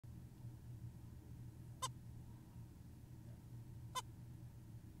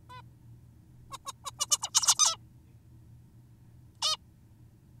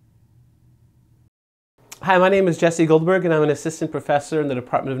Hi, my name is Jesse Goldberg, and I'm an assistant professor in the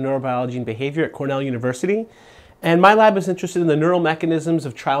Department of Neurobiology and Behavior at Cornell University. And my lab is interested in the neural mechanisms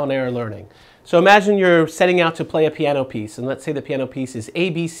of trial and error learning. So imagine you're setting out to play a piano piece, and let's say the piano piece is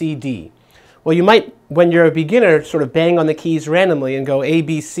A, B, C, D. Well, you might, when you're a beginner, sort of bang on the keys randomly and go A,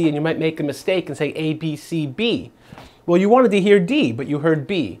 B, C, and you might make a mistake and say A, B, C, B. Well, you wanted to hear D, but you heard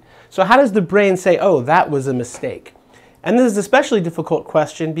B. So how does the brain say, oh, that was a mistake? And this is an especially difficult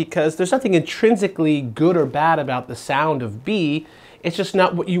question because there's nothing intrinsically good or bad about the sound of B. It's just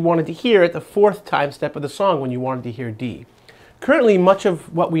not what you wanted to hear at the fourth time step of the song when you wanted to hear D. Currently, much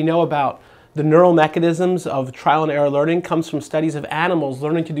of what we know about the neural mechanisms of trial and error learning comes from studies of animals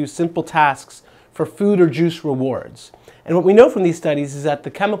learning to do simple tasks for food or juice rewards. And what we know from these studies is that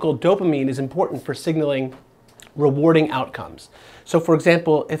the chemical dopamine is important for signaling rewarding outcomes. So for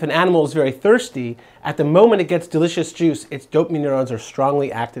example, if an animal is very thirsty, at the moment it gets delicious juice, its dopamine neurons are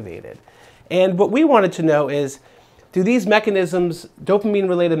strongly activated. And what we wanted to know is, do these mechanisms,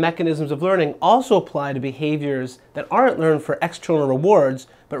 dopamine-related mechanisms of learning, also apply to behaviors that aren't learned for external rewards,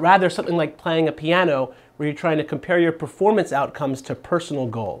 but rather something like playing a piano, where you're trying to compare your performance outcomes to personal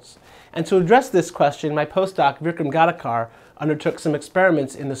goals? And to address this question, my postdoc, Vikram Gadekar, undertook some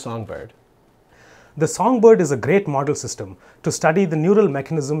experiments in the songbird. The songbird is a great model system to study the neural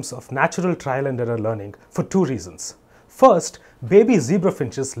mechanisms of natural trial and error learning for two reasons. First, baby zebra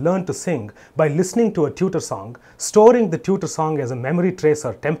finches learn to sing by listening to a tutor song, storing the tutor song as a memory trace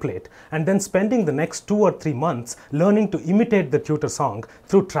or template, and then spending the next 2 or 3 months learning to imitate the tutor song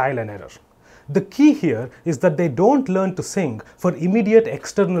through trial and error. The key here is that they don't learn to sing for immediate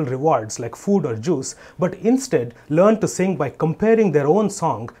external rewards like food or juice, but instead learn to sing by comparing their own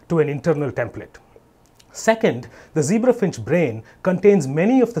song to an internal template. Second, the zebra finch brain contains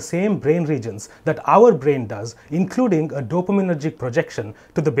many of the same brain regions that our brain does, including a dopaminergic projection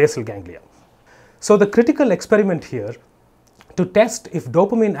to the basal ganglia. So the critical experiment here to test if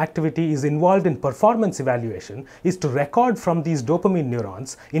dopamine activity is involved in performance evaluation is to record from these dopamine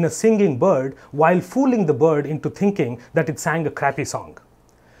neurons in a singing bird while fooling the bird into thinking that it sang a crappy song.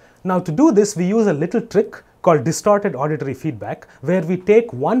 Now to do this, we use a little trick called distorted auditory feedback, where we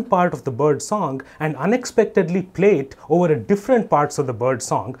take one part of the bird song and unexpectedly play it over different parts of the bird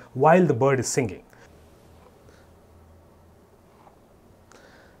song while the bird is singing.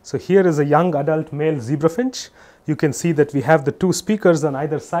 So here is a young adult male zebra finch. You can see that we have the two speakers on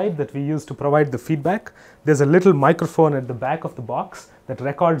either side that we use to provide the feedback. There's a little microphone at the back of the box that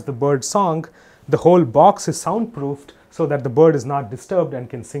records the bird's song. The whole box is soundproofed so that the bird is not disturbed and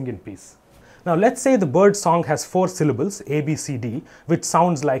can sing in peace. Now let's say the bird song has 4 syllables, A, B, C, D, which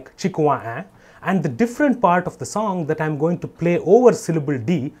sounds like chikwa-a, and the different part of the song that I'm going to play over syllable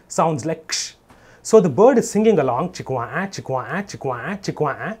D sounds like ksh. So the bird is singing along chikwa-a, chikwa-a, chikwa-a,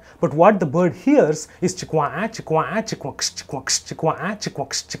 chikwa-a, but what the bird hears is chikwa-a, chikwa-a, chikwa-ksh, chikwa-ksh, chikwa-a,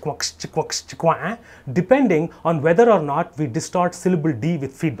 chikwa-ksh, chikwa-ksh, chikwa-ksh, chikwa-a, depending on whether or not we distort syllable D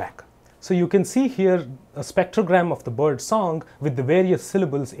with feedback. So you can see here a spectrogram of the bird song with the various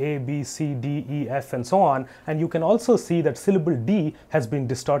syllables A, B, C, D, E, F, and so on, and you can also see that syllable D has been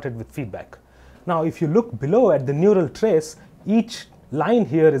distorted with feedback. Now if you look below at the neural trace, each line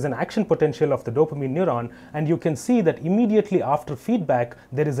here is an action potential of the dopamine neuron, and you can see that immediately after feedback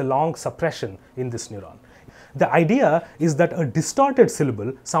there is a long suppression in this neuron. The idea is that a distorted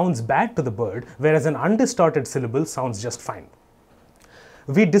syllable sounds bad to the bird, whereas an undistorted syllable sounds just fine.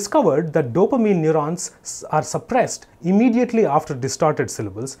 We discovered that dopamine neurons are suppressed immediately after distorted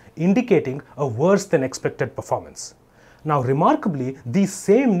syllables, indicating a worse than expected performance. Now remarkably, these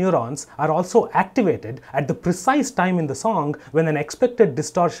same neurons are also activated at the precise time in the song when an expected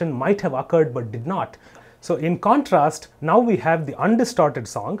distortion might have occurred but did not. So in contrast, now we have the undistorted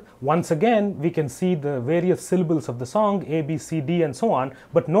song. Once again, we can see the various syllables of the song, A, B, C, D, and so on,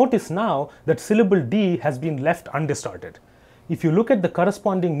 but notice now that syllable D has been left undistorted. If you look at the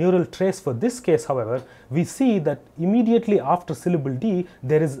corresponding neural trace for this case, however, we see that immediately after syllable D,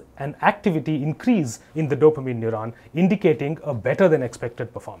 there is an activity increase in the dopamine neuron, indicating a better than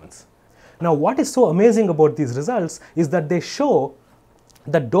expected performance. Now, what is so amazing about these results is that they show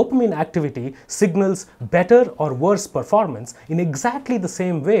that dopamine activity signals better or worse performance in exactly the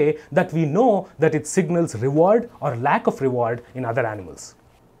same way that we know that it signals reward or lack of reward in other animals.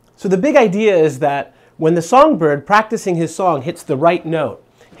 So the big idea is that when the songbird practicing his song hits the right note,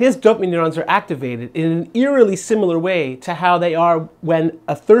 his dopamine neurons are activated in an eerily similar way to how they are when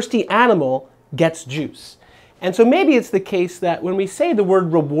a thirsty animal gets juice. And so maybe it's the case that when we say the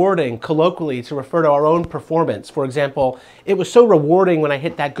word rewarding colloquially to refer to our own performance, for example, it was so rewarding when I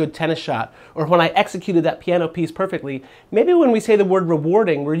hit that good tennis shot, or when I executed that piano piece perfectly, maybe when we say the word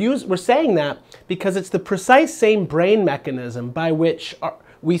rewarding, we're saying that because it's the precise same brain mechanism by which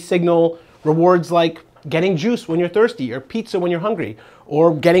we signal rewards like getting juice when you're thirsty, or pizza when you're hungry,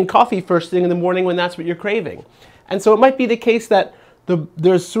 or getting coffee first thing in the morning when that's what you're craving. And so it might be the case that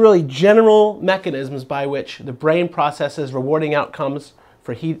there's really general mechanisms by which the brain processes rewarding outcomes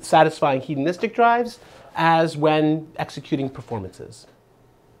for satisfying hedonistic drives as when executing performances.